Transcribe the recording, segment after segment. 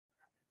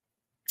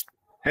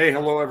Hey,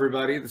 hello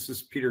everybody. This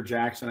is Peter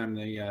Jackson. I'm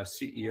the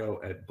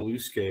CEO at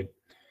Bluescape,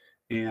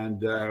 and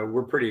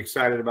we're pretty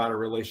excited about our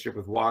relationship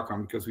with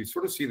Wacom because we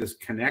sort of see this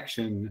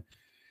connection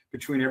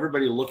between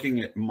everybody looking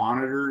at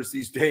monitors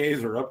these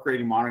days or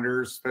upgrading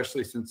monitors,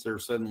 especially since they're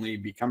suddenly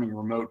becoming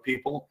remote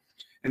people,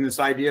 and this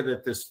idea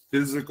that this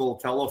physical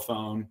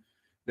telephone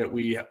that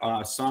we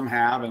some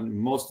have and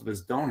most of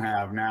us don't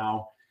have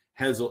now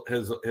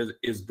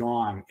is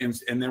gone,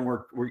 and then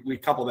we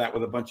couple that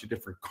with a bunch of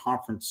different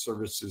conference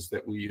services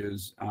that we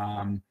use,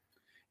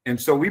 and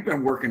so we've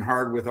been working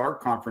hard with our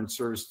conference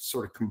service to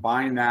sort of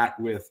combine that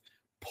with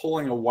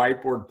pulling a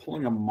whiteboard,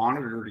 pulling a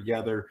monitor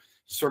together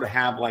to sort of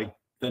have like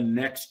the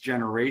next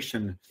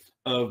generation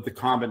of the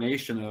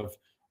combination of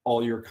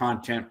all your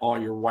content, all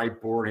your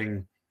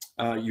whiteboarding,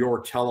 your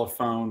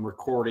telephone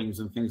recordings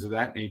and things of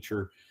that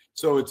nature.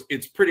 So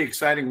it's pretty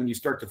exciting when you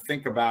start to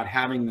think about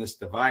having this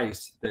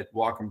device that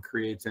Wacom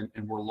creates, and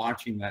we're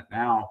launching that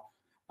now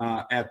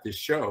at this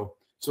show.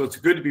 So it's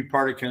good to be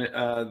part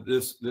of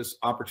this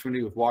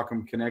opportunity with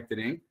Wacom Connected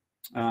Inc.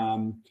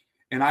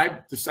 And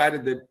I've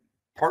decided that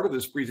part of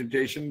this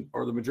presentation,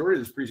 or the majority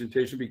of this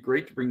presentation, would be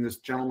great to bring this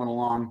gentleman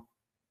along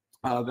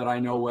that I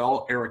know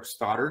well, Eric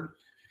Stoddard.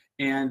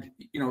 And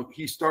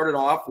he started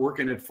off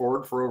working at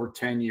Ford for over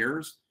 10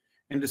 years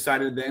and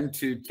decided then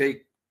to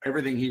take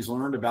everything he's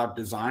learned about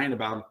design,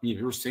 about,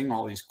 you're seeing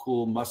all these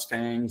cool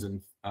Mustangs and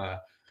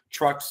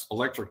trucks,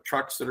 electric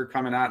trucks that are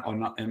coming out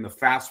and the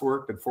fast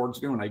work that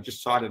Ford's doing. I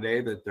just saw today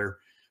that they're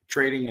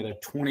trading at a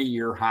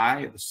 20-year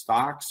high at the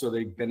stock. So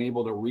they've been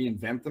able to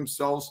reinvent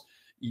themselves,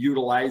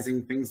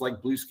 utilizing things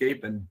like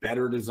Bluescape and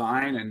better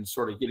design and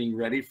sort of getting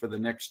ready for the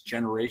next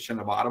generation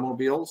of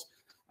automobiles,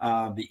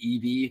 the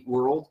EV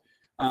world.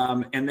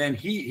 And then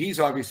he's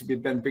obviously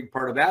been a big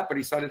part of that, but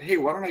he decided, hey,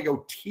 why don't I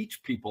go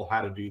teach people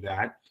how to do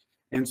that?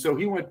 And so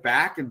he went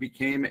back and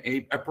became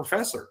a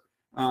professor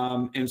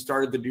and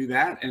started to do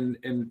that. And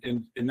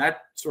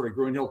that sort of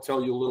grew, and he'll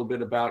tell you a little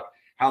bit about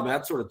how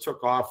that sort of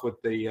took off with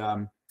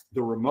the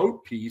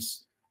remote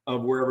piece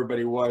of where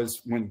everybody was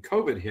when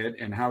COVID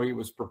hit and how he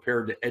was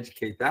prepared to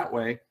educate that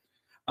way.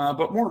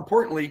 But more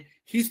importantly,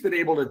 he's been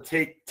able to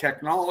take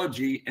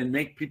technology and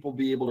make people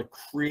be able to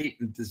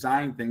create and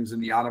design things in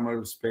the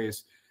automotive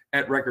space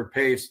at record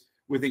pace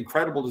with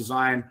incredible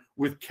design,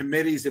 with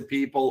committees of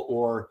people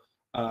or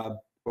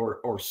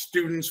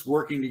students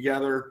working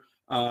together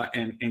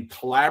and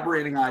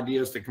collaborating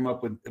ideas to come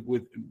up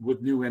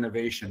with new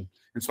innovation.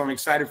 And so I'm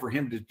excited for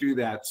him to do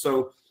that.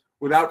 So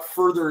without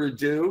further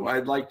ado,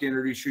 I'd like to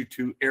introduce you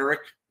to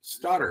Eric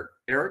Stoddard.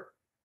 Eric?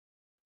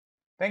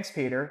 Thanks,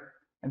 Peter,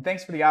 and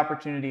thanks for the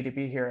opportunity to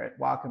be here at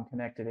Wacom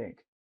Connected Inc.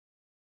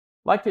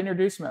 I'd like to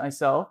introduce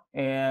myself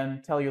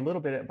and tell you a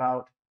little bit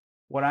about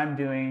what I'm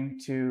doing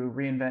to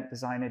reinvent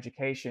design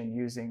education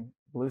using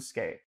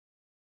Bluescape.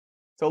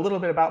 So a little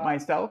bit about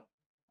myself.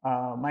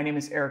 My name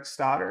is Eric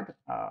Stoddard.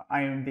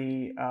 I am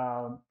the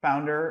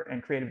founder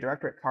and creative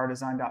director at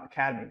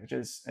CARDESIGN.ACADEMY, which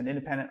is an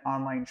independent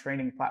online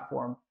training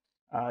platform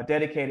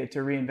dedicated to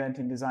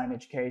reinventing design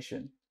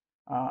education.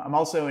 I'm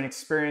also an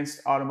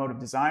experienced automotive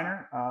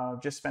designer.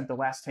 Just spent the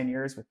last 10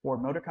 years with Ford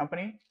Motor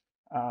Company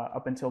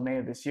up until May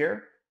of this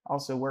year.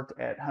 Also worked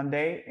at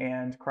Hyundai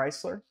and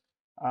Chrysler,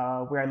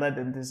 where I led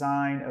the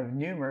design of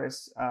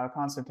numerous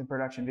concept and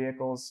production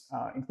vehicles,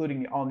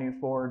 including the all-new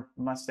Ford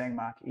Mustang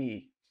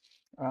Mach-E.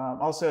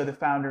 Also the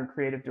founder and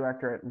creative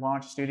director at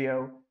Launch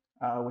Studio,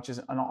 which is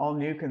an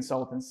all-new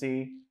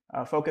consultancy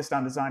focused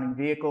on designing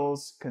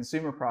vehicles,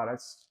 consumer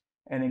products,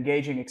 and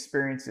engaging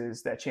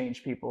experiences that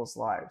change people's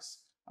lives.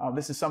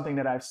 This is something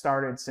that I've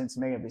started since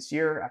May of this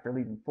year after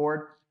leaving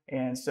Ford.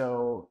 And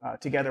so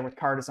together with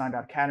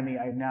CARDESIGN.ACADEMY,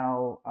 I'm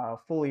now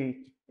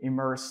fully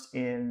immersed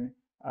in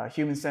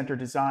human-centered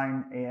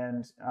design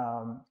and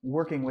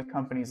working with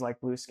companies like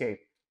Bluescape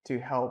to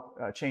help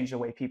change the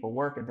way people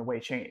work and the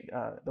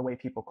way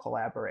people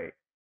collaborate.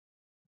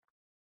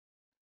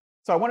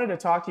 So I wanted to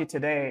talk to you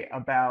today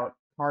about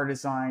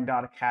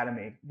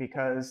CARDESIGN.ACADEMY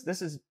because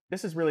this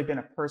has really been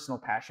a personal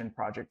passion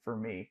project for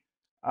me.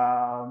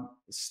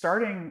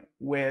 Starting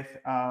with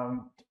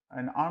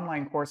an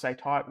online course I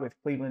taught with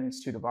Cleveland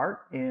Institute of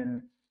Art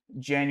in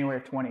January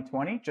of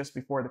 2020, just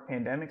before the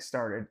pandemic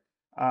started.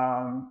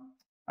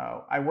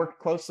 I worked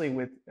closely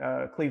with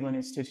Cleveland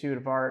Institute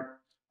of Art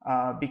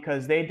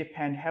because they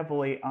depend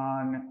heavily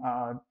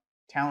on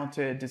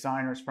talented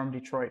designers from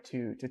Detroit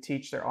to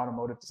teach their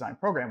automotive design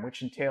program,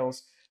 which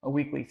entails a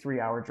weekly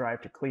 3-hour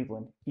drive to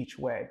Cleveland each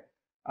way.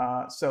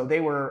 So they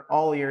were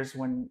all ears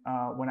when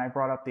I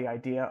brought up the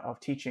idea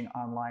of teaching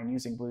online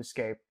using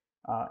Bluescape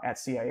at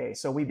CIA.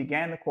 So we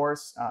began the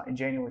course in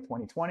January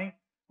 2020.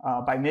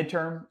 By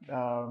midterm,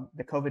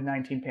 the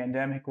COVID-19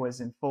 pandemic was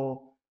in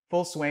full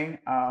swing.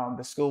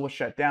 The school was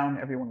shut down.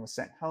 Everyone was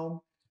sent home.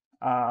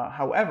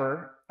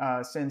 However,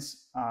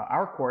 since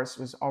our course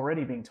was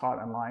already being taught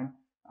online,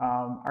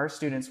 our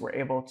students were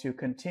able to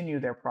continue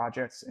their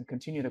projects and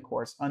continue the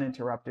course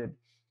uninterrupted.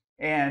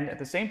 And at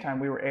the same time,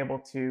 we were able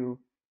to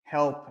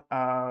help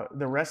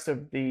the rest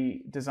of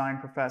the design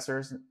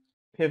professors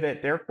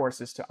pivot their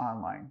courses to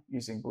online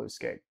using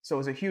Bluescape. So it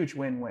was a huge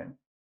win-win.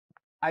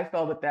 I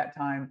felt at that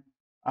time,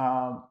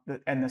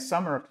 and the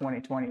summer of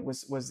 2020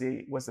 was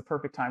the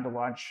perfect time to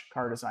launch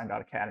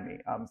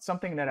CARDESIGN.ACADEMY.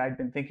 Something that I'd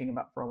been thinking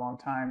about for a long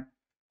time,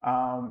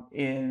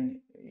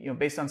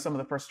 based on some of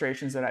the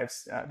frustrations that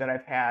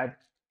I've had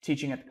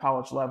teaching at the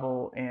college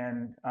level,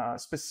 and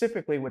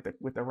specifically with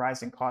the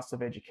rising cost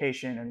of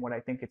education and what I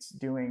think it's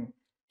doing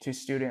to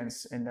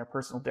students and their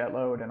personal debt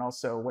load, and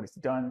also what it's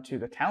done to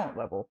the talent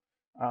level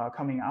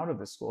coming out of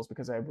the schools,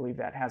 because I believe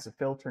that has a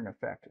filtering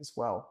effect as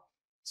well.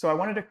 So I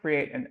wanted to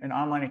create an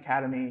online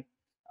academy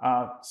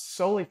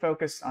solely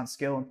focused on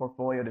skill and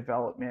portfolio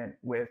development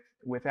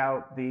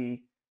without the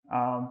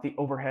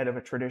overhead of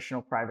a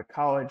traditional private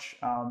college.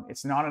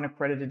 It's not an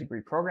accredited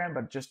degree program,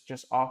 but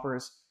just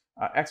offers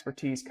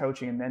expertise,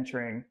 coaching, and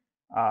mentoring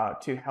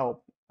to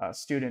help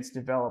students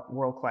develop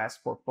world-class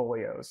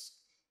portfolios.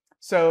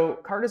 So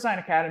CARDESIGN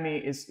Academy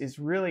is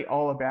really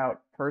all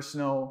about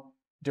personal,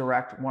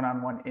 direct,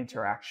 one-on-one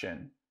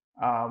interaction.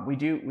 We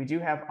do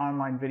have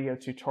online video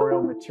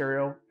tutorial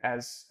material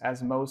as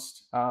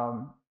most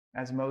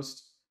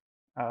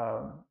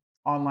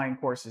online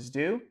courses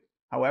do.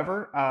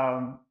 However,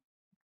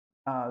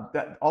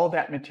 all of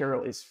that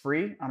material is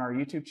free on our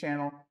YouTube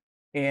channel.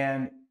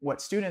 And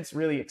what students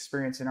really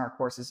experience in our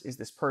courses is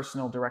this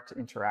personal, direct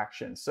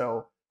interaction.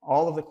 So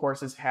all of the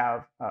courses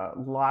have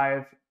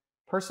live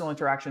personal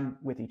interaction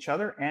with each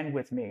other and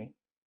with me.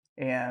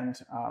 And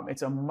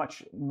it's a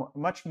much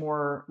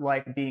more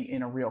like being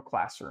in a real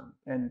classroom.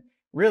 And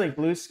really,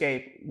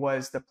 Bluescape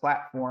was the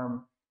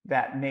platform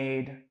that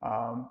made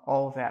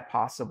all of that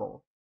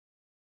possible.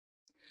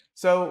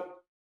 So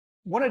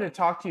wanted to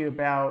talk to you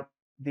about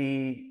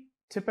the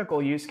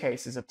typical use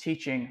cases of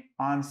teaching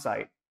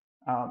on-site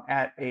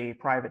at a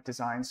private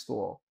design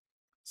school.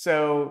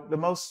 So the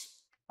most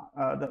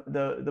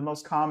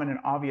common and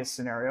obvious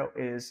scenario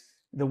is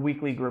the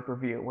weekly group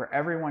review, where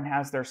everyone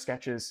has their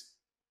sketches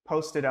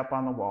posted up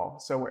on the wall.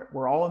 So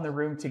we're all in the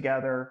room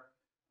together.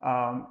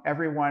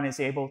 Everyone is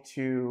able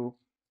to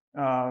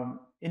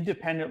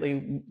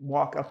independently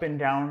walk up and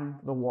down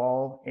the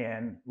wall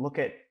and look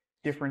at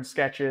different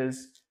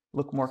sketches,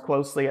 look more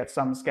closely at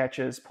some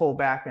sketches, pull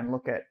back and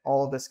look at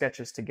all of the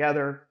sketches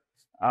together.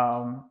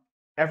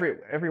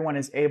 Everyone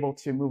is able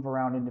to move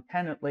around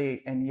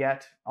independently and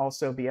yet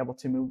also be able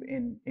to move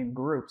in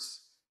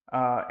groups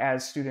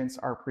as students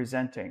are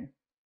presenting.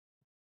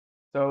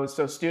 So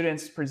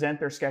students present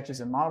their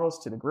sketches and models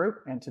to the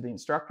group and to the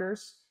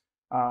instructors,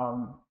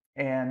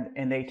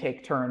 and they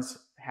take turns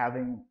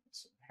having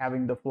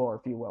the floor,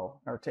 if you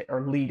will,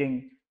 or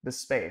leading the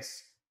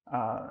space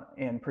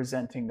and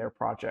presenting their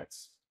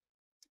projects.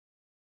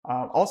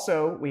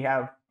 Also, we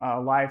have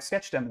live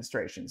sketch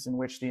demonstrations in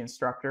which the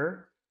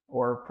instructor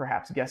or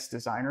perhaps guest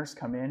designers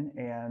come in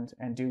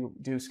and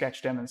do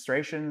sketch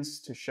demonstrations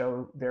to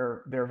show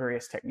their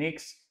various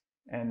techniques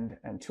and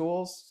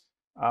tools.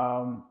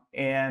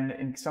 And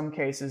in some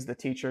cases, the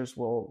teachers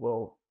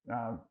will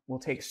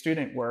take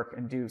student work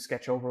and do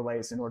sketch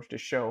overlays in order to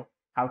show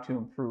how to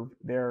improve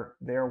their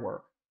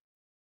work.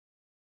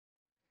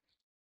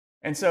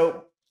 And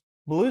so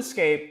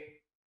Bluescape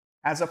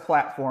as a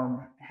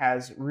platform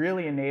has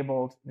really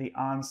enabled the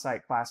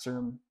on-site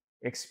classroom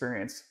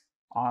experience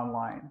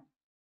online.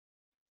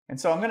 And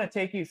so I'm going to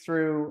take you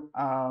through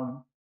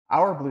our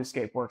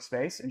Bluescape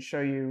workspace and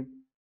show you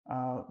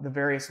the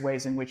various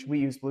ways in which we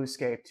use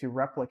Bluescape to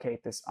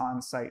replicate this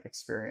on-site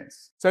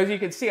experience. So as you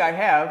can see, I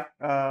have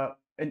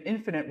an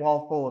infinite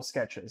wall full of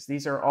sketches.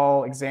 These are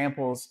all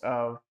examples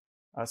of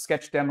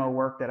sketch demo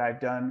work that I've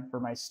done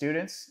for my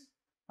students.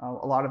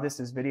 A lot of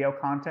this is video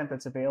content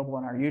that's available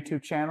on our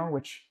YouTube channel,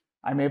 which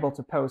I'm able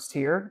to post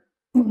here.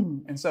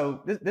 And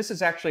so this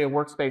is actually a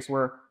workspace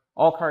where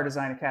all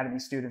CARDESIGN Academy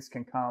students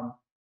can come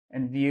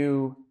and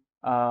view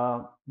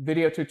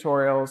video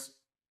tutorials,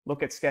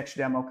 look at sketch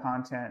demo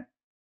content.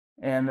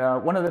 And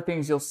one of the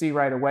things you'll see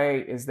right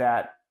away is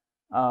that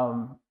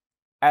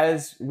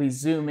as we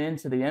zoom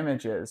into the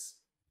images,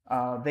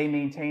 they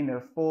maintain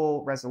their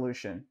full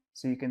resolution.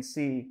 So you can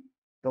see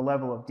the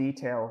level of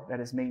detail that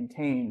is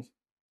maintained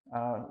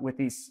with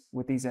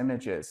these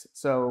images.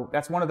 So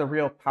that's one of the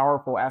real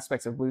powerful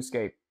aspects of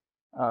Bluescape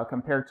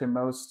compared to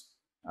most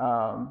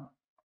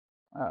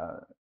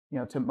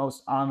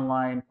most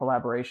online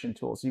collaboration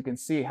tools. You can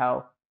see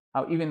how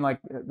even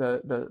like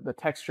the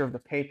texture of the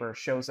paper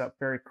shows up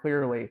very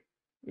clearly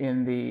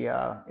in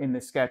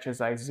the sketch as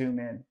I zoom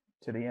in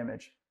to the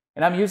image.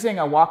 And I'm using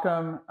a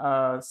Wacom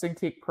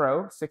Cintiq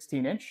Pro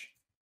 16-inch.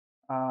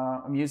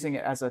 I'm using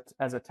it as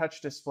a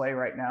touch display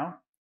right now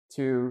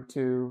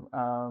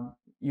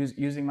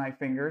using my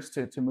fingers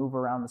to move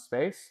around the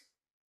space.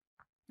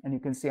 And you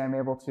can see I'm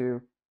able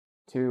to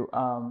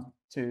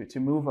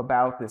move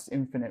about this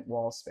infinite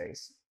wall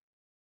space.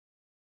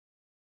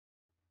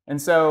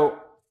 And so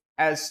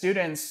as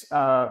students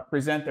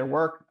present their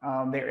work,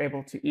 they're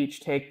able to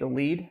each take the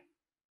lead.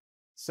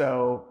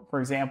 So for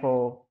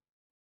example,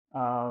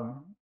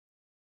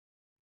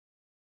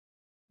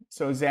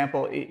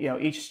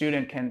 each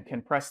student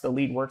can press the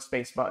lead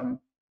workspace button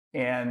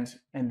and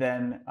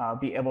then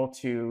be able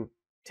to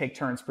take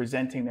turns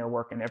presenting their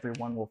work, and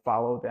everyone will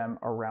follow them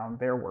around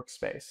their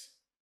workspace.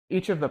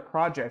 Each of the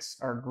projects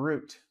are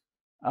grouped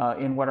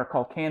in what are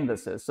called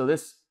canvases. So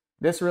this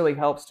really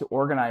helps to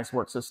organize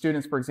work. So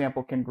students, for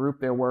example, can group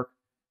their work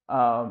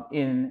with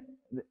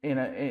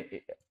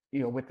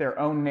their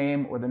own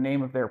name or the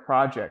name of their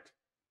project,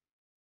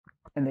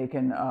 and they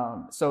can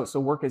so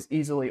work is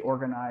easily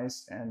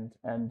organized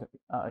and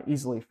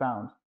easily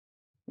found.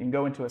 You can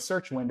go into a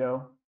search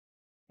window,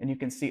 and you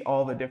can see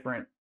all the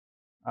different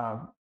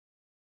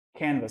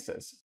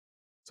canvases.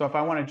 So if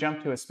I want to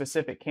jump to a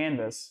specific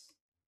canvas,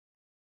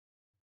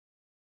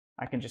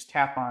 I can just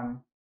tap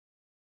on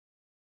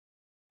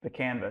the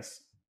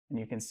canvas, and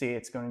you can see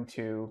it's going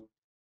to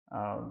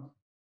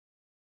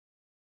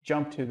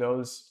jump to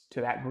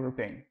that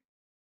grouping.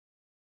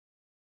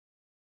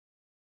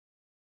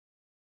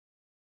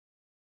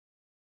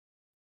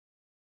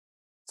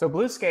 So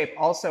Bluescape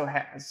also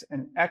has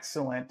an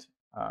excellent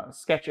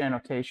sketch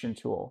annotation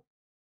tool.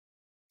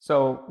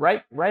 So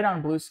right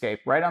on Bluescape,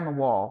 right on the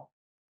wall,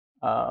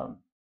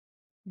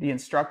 the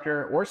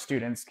instructor or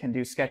students can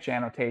do sketch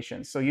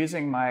annotations. So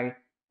using my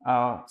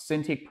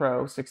Cintiq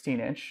Pro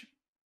 16-inch,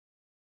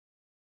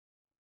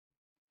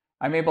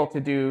 I'm able to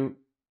do,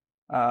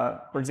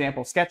 for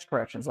example, sketch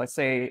corrections. Let's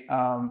say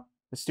the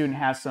student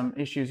has some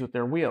issues with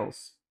their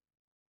wheels.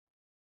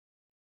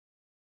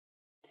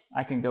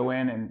 I can go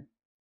in and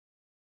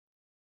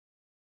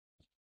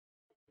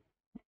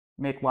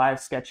make live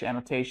sketch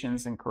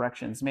annotations and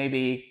corrections.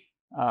 Maybe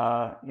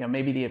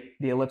maybe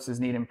the ellipses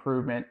need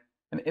improvement,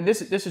 and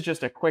this is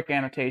just a quick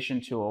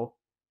annotation tool.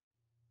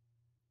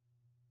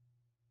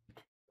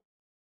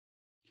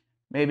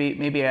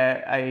 Maybe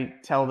I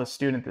tell the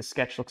student the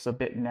sketch looks a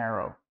bit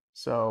narrow,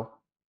 so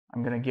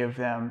I'm going to give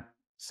them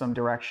some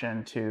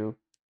direction to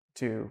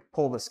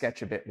pull the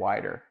sketch a bit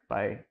wider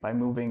by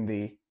moving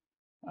the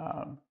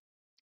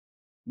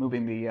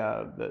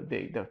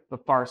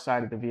far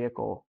side of the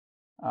vehicle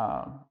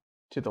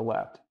to the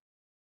left.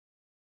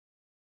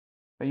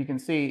 But you can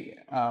see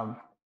the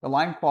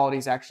line quality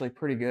is actually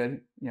pretty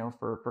good,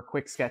 for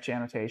quick sketch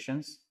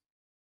annotations.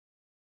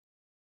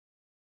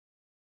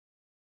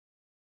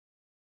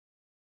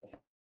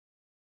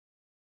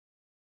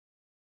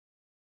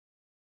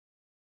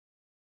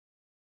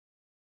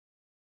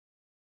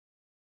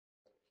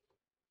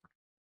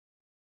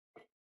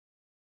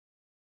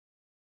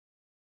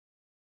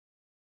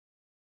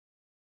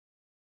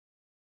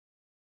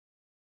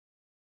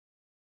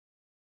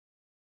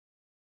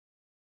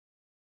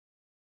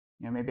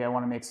 Maybe I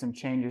want to make some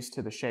changes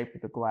to the shape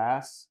of the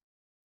glass.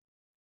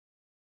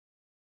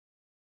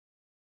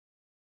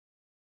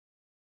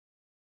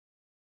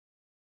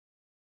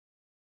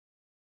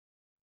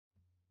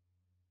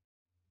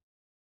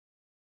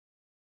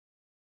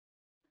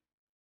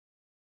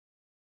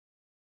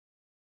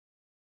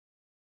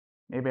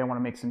 Maybe I want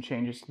to make some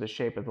changes to the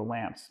shape of the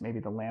lamps. Maybe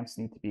the lamps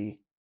need to be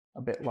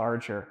a bit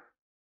larger.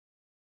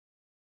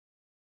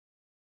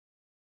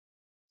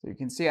 So you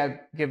can see I've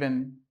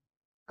given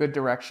good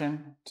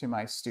direction to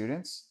my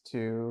students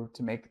to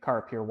make the car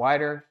appear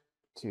wider,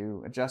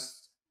 to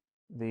adjust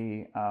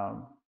the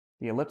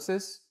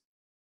ellipses.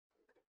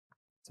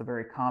 It's a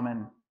very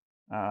common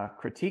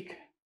critique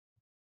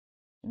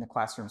in the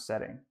classroom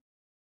setting.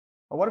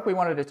 But what if we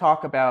wanted to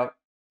talk about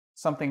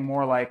something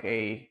more like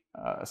a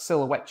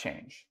silhouette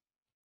change?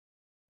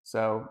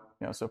 So,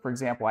 so for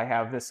example, I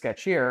have this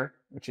sketch here,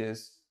 which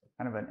is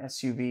kind of an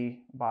SUV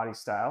body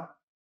style,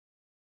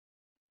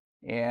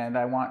 and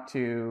I want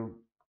to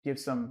give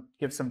some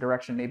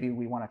direction. Maybe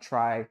we want to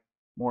try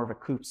more of a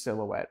coupe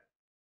silhouette.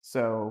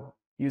 So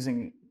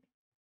using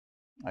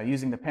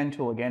the pen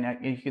tool again,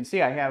 you can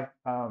see I have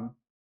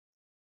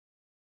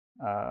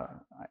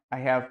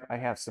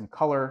some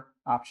color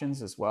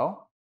options as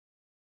well.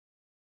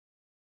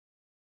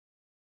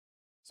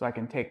 So I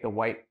can take the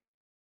white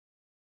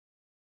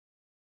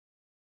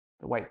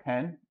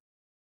pen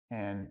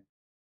and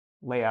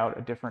lay out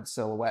a different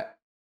silhouette.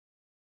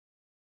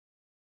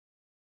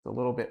 It's a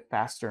little bit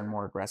faster and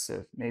more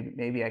aggressive.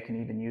 Maybe I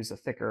can even use a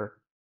thicker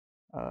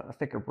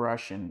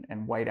brush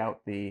and white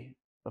out the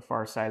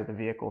far side of the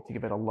vehicle to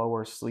give it a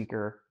lower,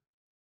 sleeker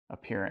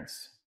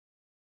appearance.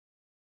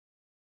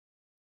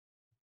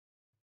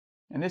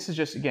 And this is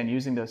just, again,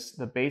 using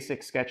the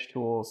basic sketch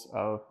tools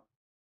of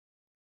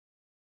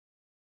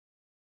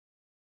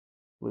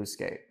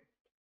Bluescape.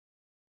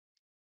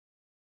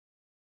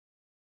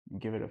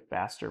 And give it a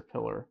faster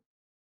pillar.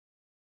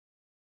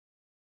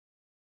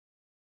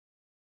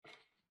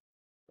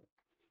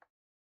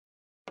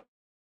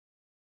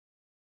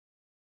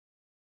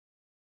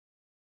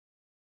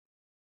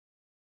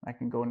 I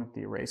can go in with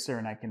the eraser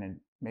and I can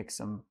make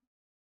some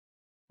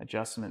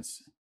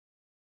adjustments.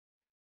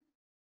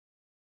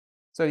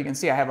 So you can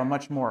see I have a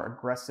much more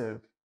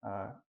aggressive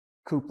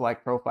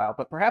coupe-like profile,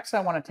 but perhaps I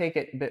want to take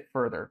it a bit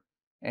further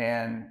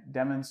and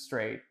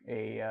demonstrate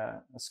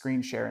a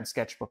screen share in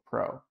Sketchbook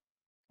Pro.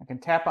 I can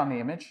tap on the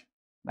image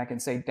and I can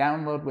say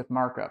download with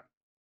markup.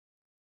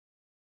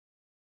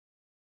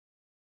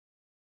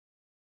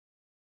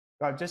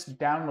 So I've just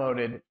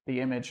downloaded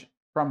the image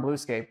from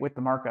Bluescape with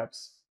the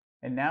markups,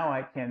 And now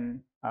I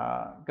can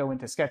go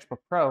into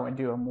Sketchbook Pro and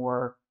do a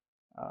more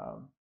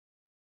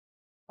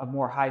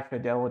high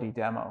fidelity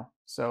demo.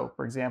 So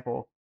for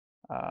example,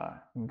 I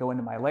can go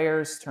into my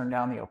layers, turn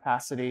down the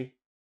opacity.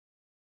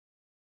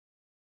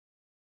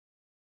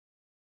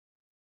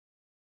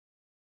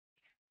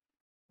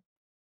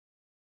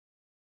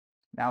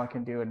 Now I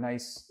can do a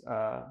nice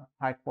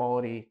high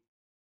quality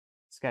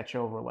sketch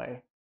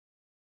overlay.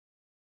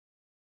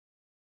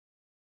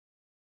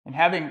 And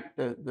having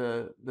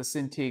the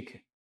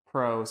Cintiq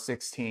Pro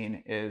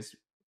 16 has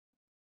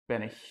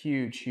been a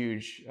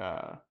huge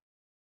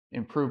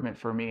improvement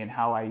for me in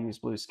how I use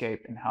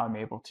Bluescape and how I'm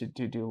able to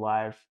do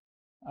live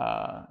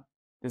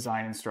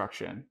design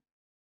instruction.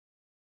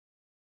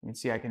 You can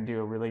see I can do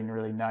a really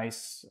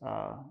nice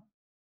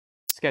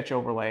sketch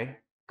overlay,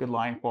 good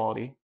line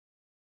quality.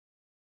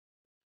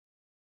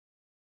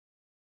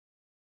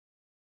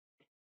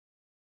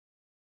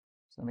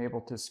 So I'm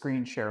able to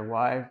screen share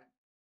live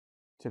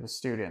to the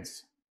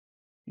students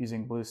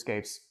using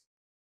Bluescape's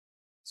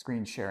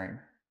screen sharing.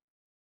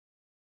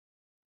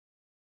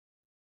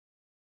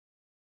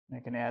 I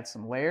can add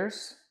some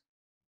layers.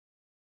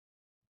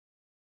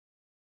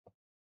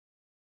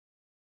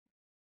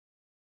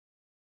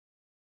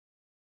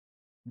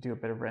 Do a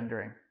bit of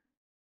rendering.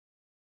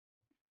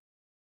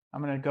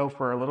 I'm going to go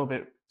for a little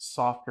bit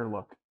softer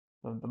look.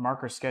 The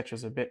marker sketch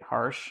is a bit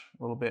harsh,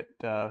 a little bit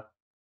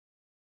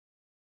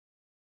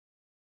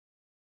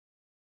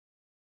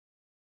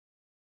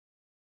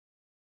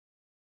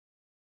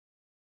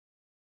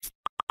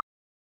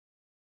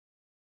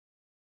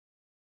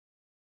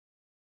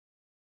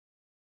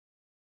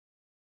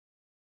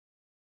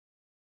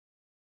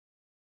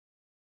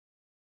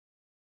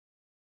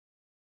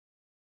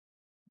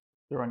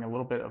throwing a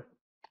little bit of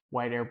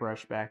white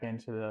airbrush back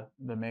into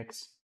the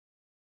mix.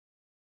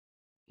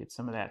 Get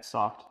some of that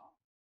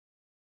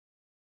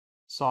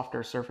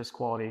softer surface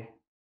quality.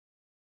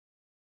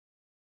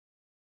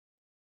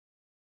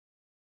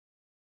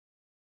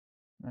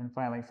 And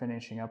finally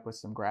finishing up with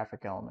some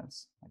graphic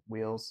elements like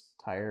wheels,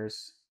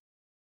 tires.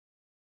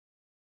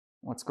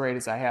 What's great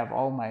is I have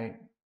all my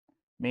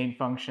main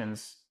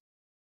functions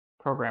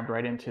programmed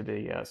right into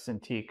the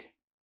Cintiq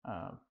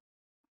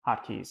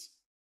hotkeys.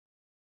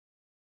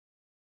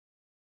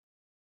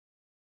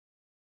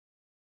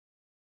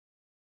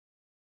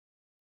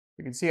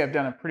 You can see I've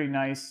done a pretty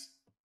nice,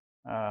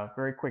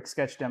 very quick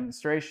sketch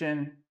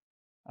demonstration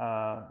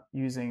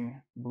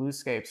using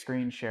Bluescape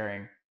screen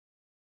sharing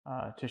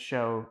to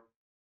show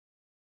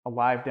a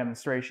live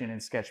demonstration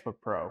in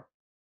Sketchbook Pro.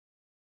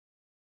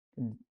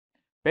 And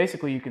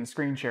basically, you can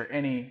screen share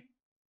any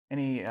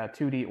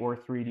 2D or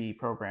 3D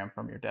program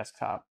from your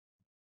desktop.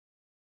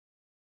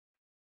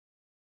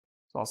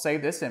 So I'll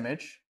save this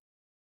image.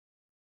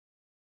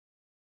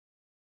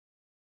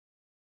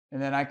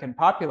 And then I can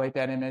populate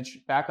that image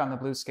back on the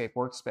Bluescape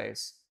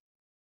workspace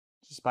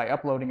just by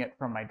uploading it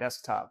from my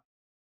desktop.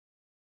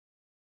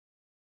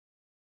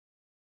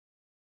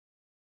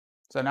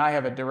 So now I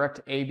have a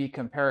direct A/B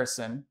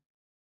comparison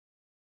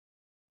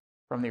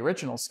from the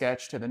original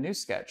sketch to the new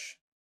sketch.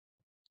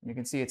 You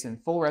can see it's in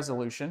full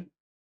resolution,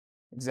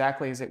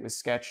 exactly as it was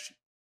sketched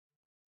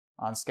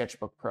on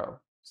Sketchbook Pro.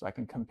 So I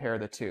can compare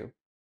the two.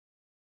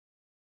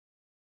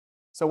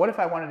 So what if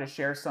I wanted to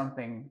share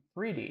something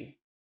 3D?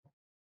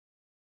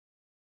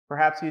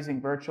 Perhaps using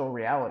virtual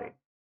reality.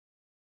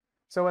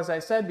 So as I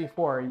said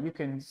before, you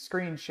can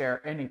screen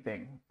share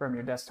anything from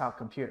your desktop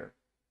computer,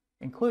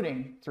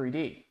 including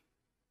 3D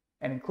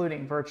and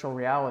including virtual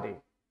reality.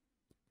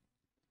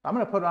 I'm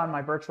going to put on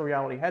my virtual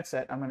reality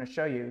headset. I'm going to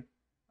show you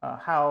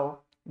how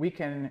we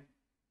can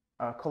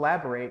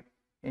collaborate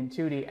in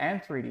 2D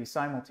and 3D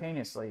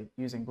simultaneously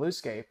using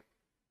Bluescape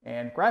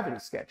and Gravity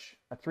Sketch,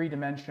 a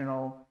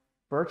three-dimensional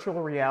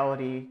virtual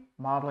reality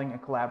modeling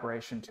and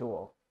collaboration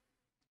tool.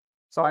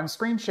 So I'm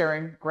screen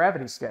sharing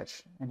Gravity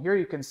Sketch, and here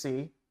you can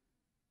see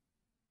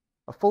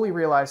a fully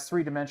realized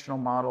three-dimensional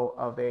model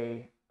of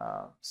a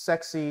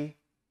sexy,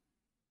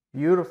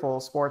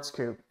 beautiful sports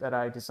coupe that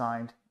I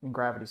designed in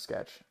Gravity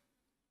Sketch.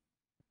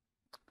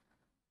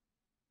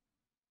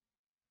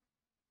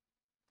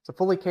 It's a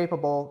fully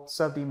capable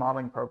sub-D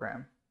modeling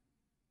program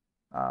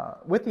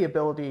with the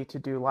ability to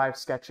do live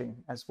sketching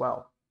as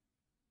well.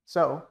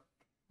 So,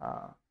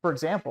 for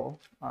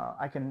example,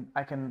 I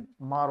can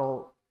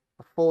model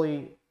a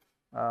fully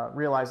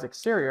realized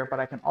exterior, but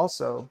I can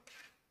also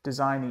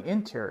design the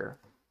interior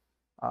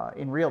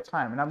in real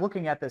time. And I'm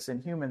looking at this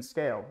in human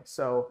scale.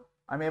 So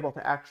I'm able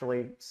to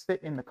actually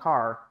sit in the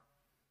car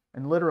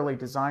and literally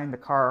design the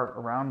car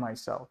around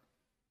myself.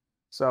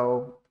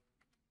 So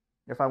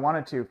if I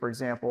wanted to, for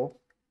example,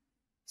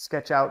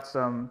 sketch out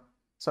some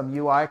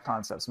UI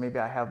concepts, maybe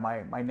I have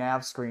my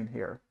nav screen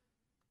here.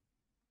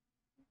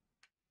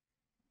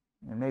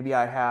 And maybe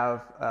I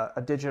have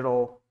a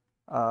digital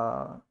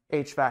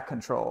HVAC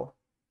control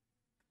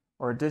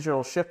or a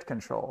digital shift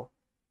control.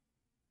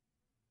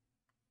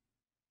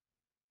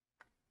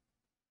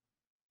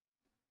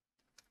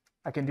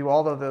 I can do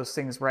all of those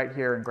things right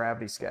here in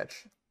Gravity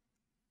Sketch.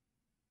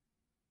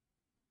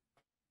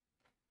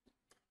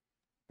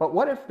 But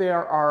what if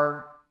there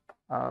are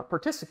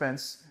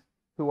participants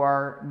who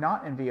are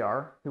not in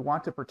VR, who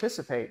want to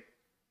participate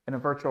in a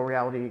virtual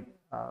reality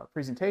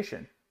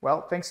presentation?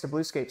 Well, thanks to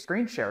Bluescape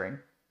screen sharing,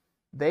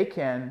 they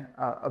can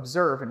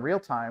observe in real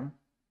time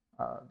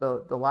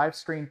the live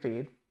screen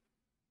feed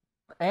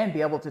and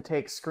be able to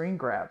take screen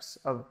grabs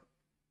of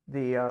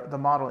the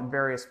model in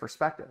various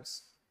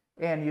perspectives.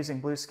 And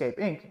using Bluescape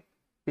Inc.,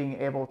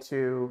 being able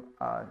to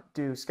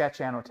do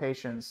sketch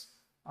annotations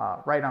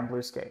right on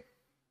Bluescape.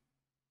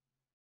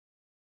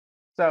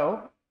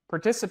 So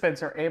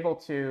participants are able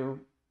to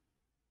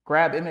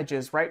grab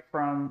images right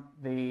from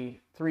the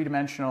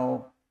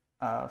three-dimensional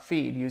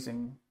feed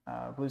using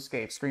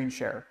Bluescape Screen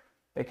Share.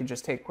 They can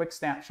just take quick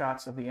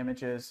snapshots of the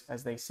images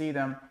as they see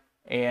them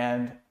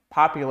and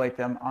populate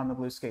them on the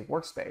Bluescape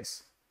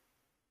workspace.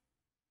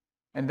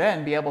 And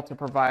then be able to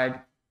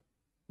provide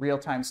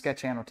real-time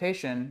sketch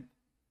annotation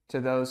to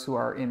those who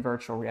are in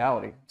virtual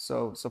reality.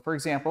 So for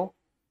example,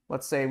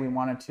 let's say we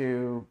wanted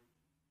to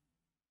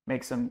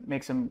make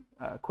some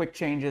quick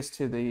changes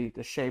to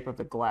the shape of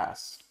the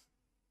glass,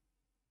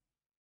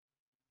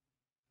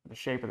 the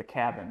shape of the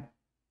cabin.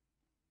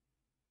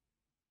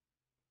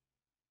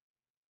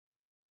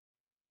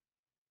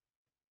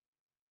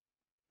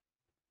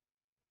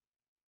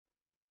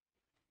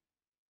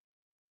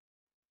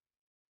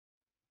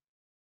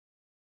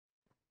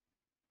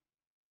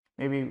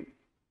 Maybe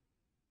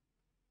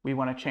we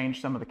want to change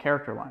some of the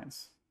character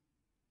lines.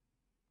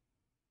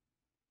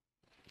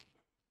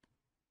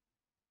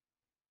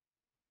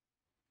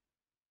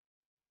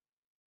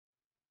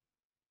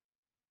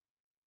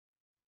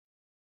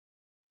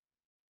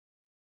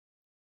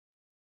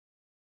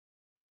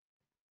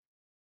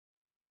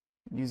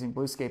 Using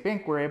Bluescape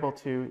Inc., we're able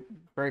to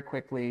very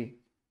quickly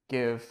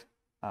give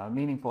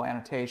meaningful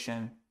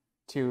annotation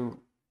to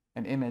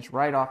an image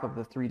right off of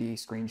the 3D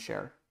screen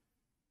share.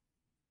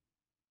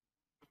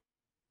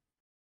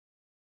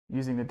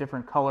 Using the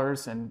different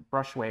colors and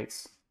brush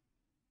weights,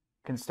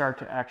 can start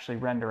to actually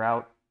render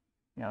out,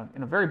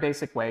 in a very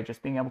basic way,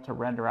 just being able to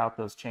render out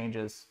those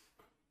changes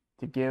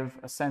to give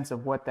a sense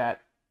of what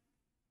that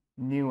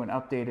new and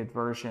updated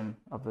version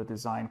of the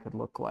design could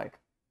look like.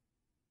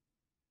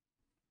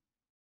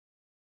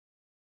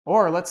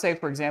 Or let's say,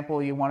 for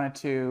example, you wanted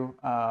to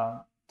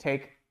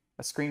take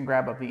a screen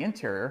grab of the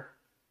interior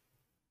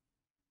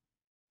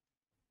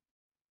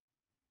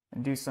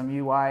and do some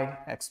UI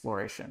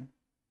exploration.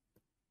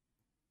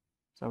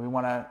 So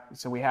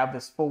we have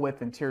this full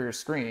width interior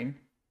screen,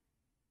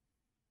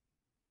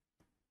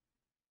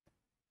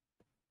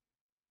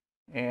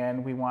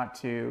 and we want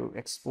to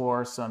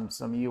explore some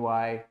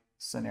UI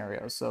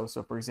scenarios. So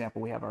for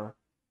example, we have our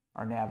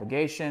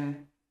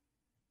navigation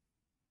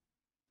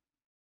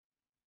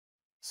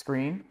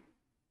screen.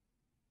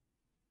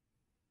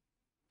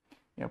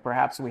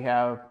 Perhaps we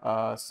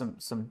have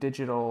some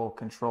digital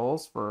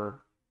controls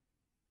for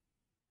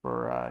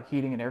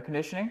heating and air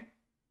conditioning.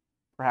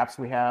 Perhaps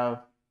we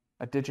have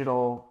a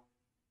digital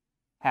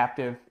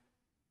haptic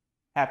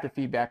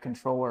feedback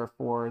controller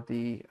for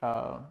the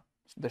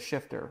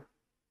shifter.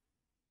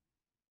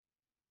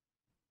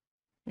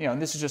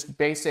 And this is just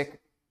basic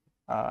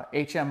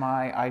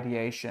HMI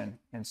ideation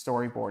and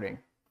storyboarding.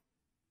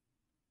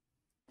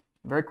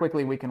 Very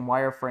quickly, we can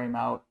wireframe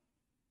out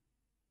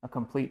a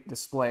complete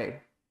display.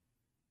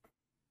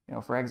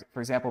 For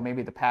example,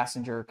 maybe the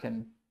passenger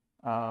can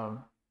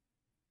have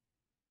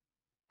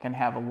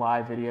a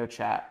live video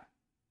chat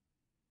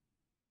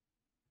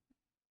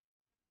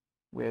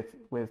with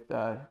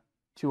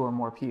two or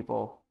more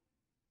people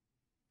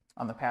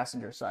on the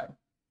passenger side.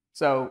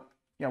 So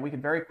we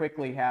can very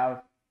quickly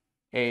have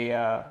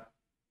a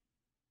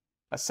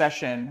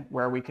session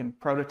where we can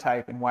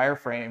prototype and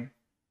wireframe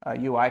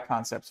UI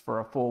concepts for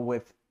a full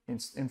width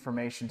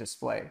information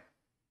display.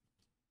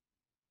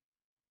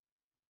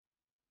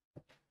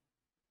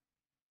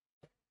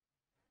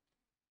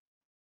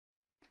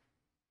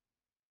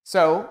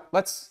 So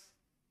let's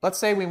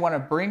say we want to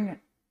bring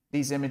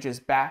these images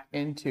back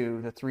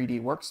into the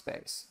 3D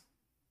workspace.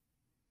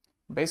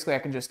 Basically, I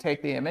can just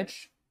take the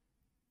image,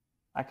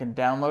 I can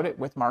download it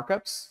with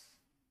markups,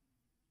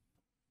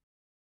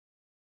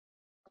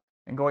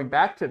 and going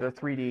back to the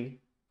 3D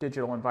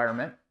digital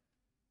environment,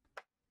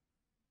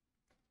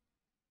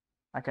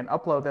 I can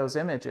upload those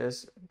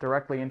images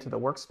directly into the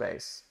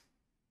workspace.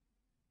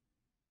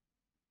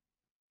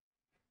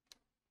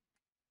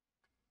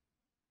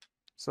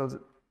 So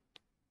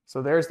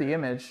there's the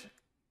image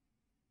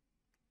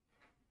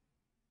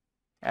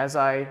as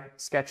I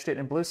sketched it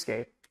in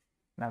Bluescape,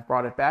 and I've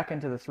brought it back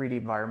into the 3D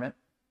environment.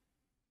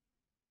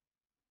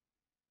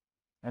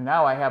 And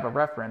now I have a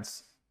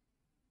reference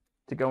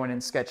to go in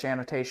and sketch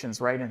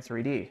annotations right in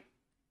 3D.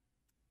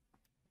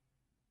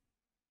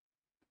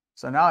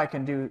 So now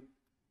in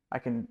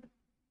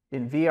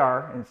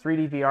VR, in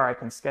 3D VR, I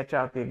can sketch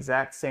out the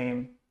exact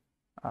same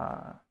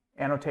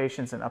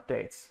annotations and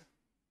updates,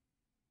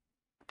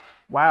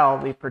 while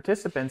the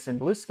participants in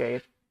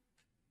Bluescape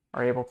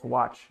are able to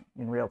watch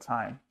in real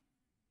time.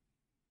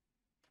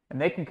 And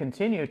they can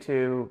continue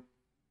to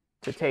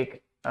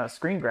take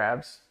screen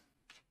grabs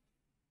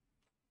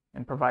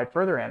and provide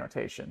further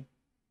annotation.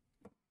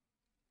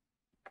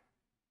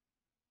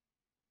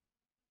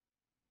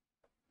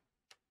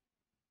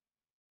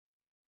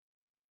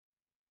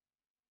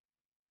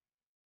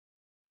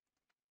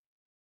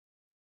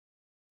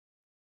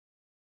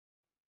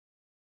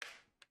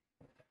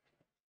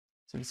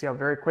 So you see how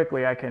very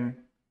quickly I can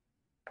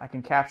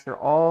capture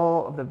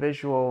all of the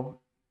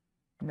visual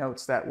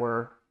notes that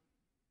were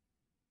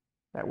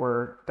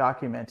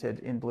documented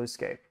in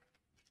Bluescape.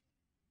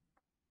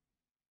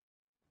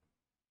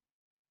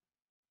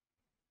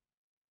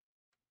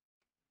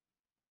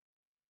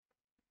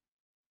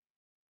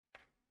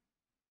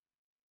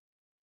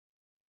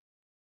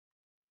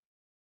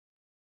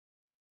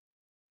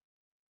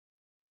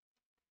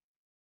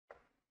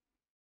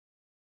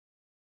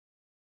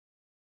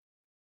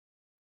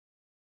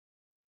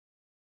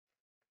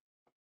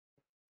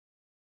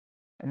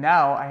 And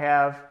now I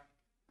have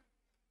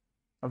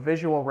a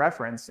visual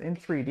reference in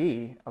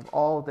 3D of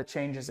all of the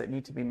changes that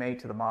need to be made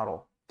to the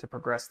model to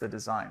progress the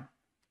design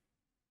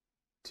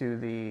to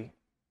the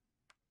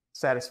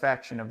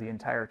satisfaction of the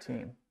entire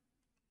team.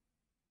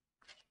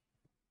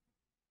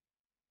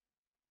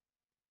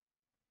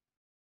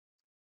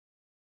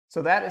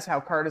 So that is how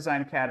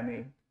CARDESIGN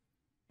Academy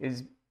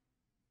is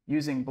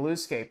using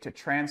Bluescape to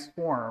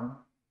transform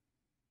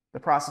the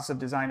process of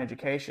design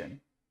education.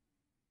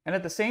 And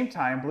at the same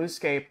time,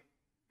 Bluescape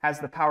has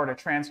the power to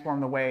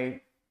transform the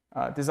way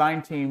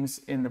design teams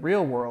in the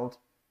real world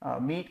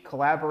meet,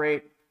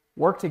 collaborate,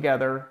 work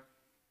together,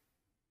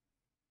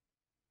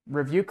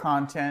 review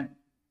content,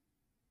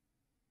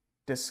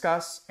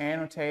 discuss,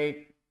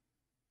 annotate,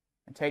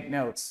 and take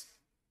notes.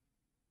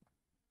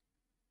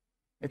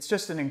 It's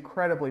just an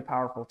incredibly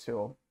powerful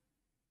tool.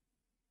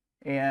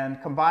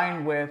 And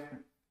combined with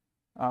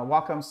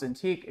Wacom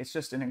Cintiq, it's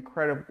just an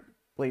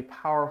incredibly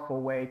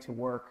powerful way to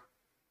work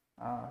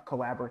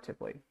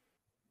collaboratively.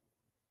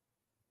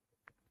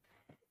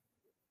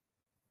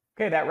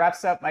 Okay, that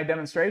wraps up my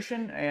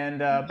demonstration, and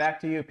back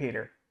to you,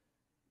 Peter.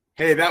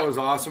 Hey, that was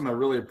awesome. I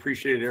really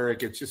appreciate it,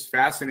 Eric. It's just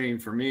fascinating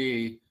for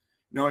me,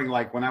 knowing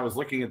like when I was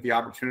looking at the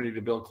opportunity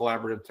to build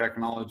collaborative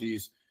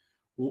technologies,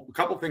 a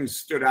couple things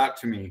stood out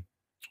to me.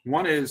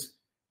 One is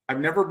I've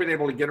never been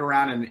able to get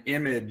around an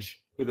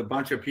image with a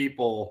bunch of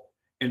people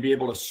and be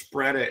able to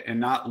spread it and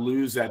not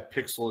lose that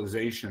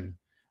pixelization.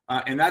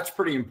 And that's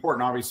pretty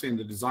important, obviously, in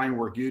the design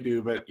work you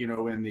do, but you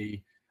know, in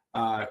the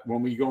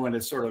when we go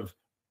into sort of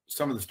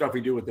some of the stuff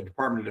we do with the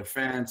Department of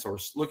Defense, or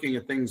looking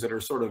at things that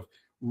are sort of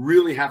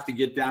really have to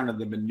get down to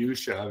the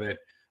minutia of it,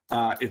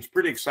 it's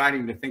pretty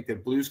exciting to think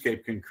that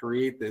Bluescape can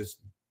create this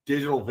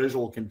digital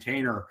visual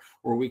container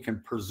where we can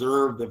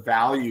preserve the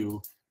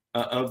value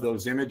of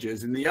those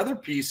images. And the other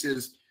piece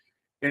is,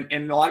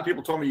 and a lot of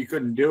people told me you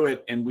couldn't do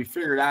it, and we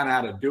figured out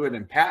how to do it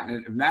and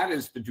patent it, and that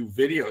is to do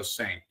video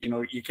sync. You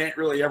know, you can't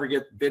really ever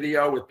get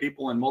video with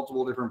people in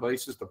multiple different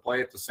places to play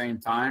at the same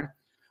time.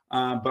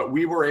 But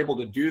we were able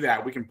to do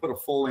that. We can put a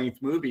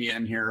full-length movie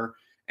in here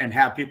and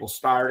have people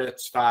start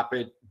it, stop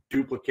it,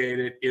 duplicate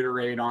it,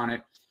 iterate on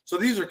it. So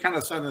these are kind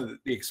of some of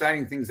the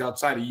exciting things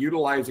outside of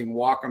utilizing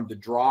Wacom to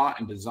draw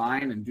and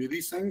design and do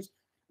these things.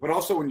 But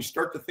also when you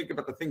start to think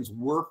about the things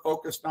we're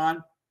focused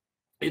on,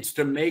 it's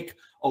to make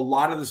a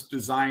lot of this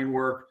design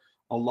work,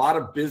 a lot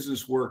of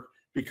business work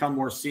become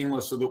more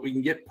seamless so that we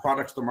can get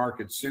products to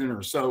market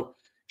sooner. So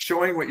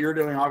showing what you're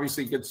doing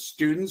obviously gets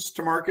students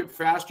to market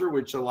faster,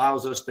 which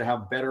allows us to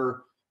have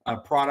better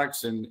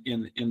products in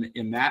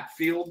that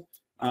field.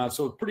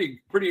 So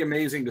pretty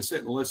amazing to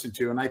sit and listen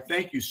to. And I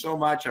thank you so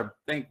much. I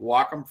thank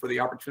Wacom for the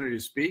opportunity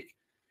to speak.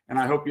 And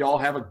I hope you all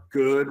have a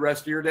good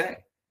rest of your day.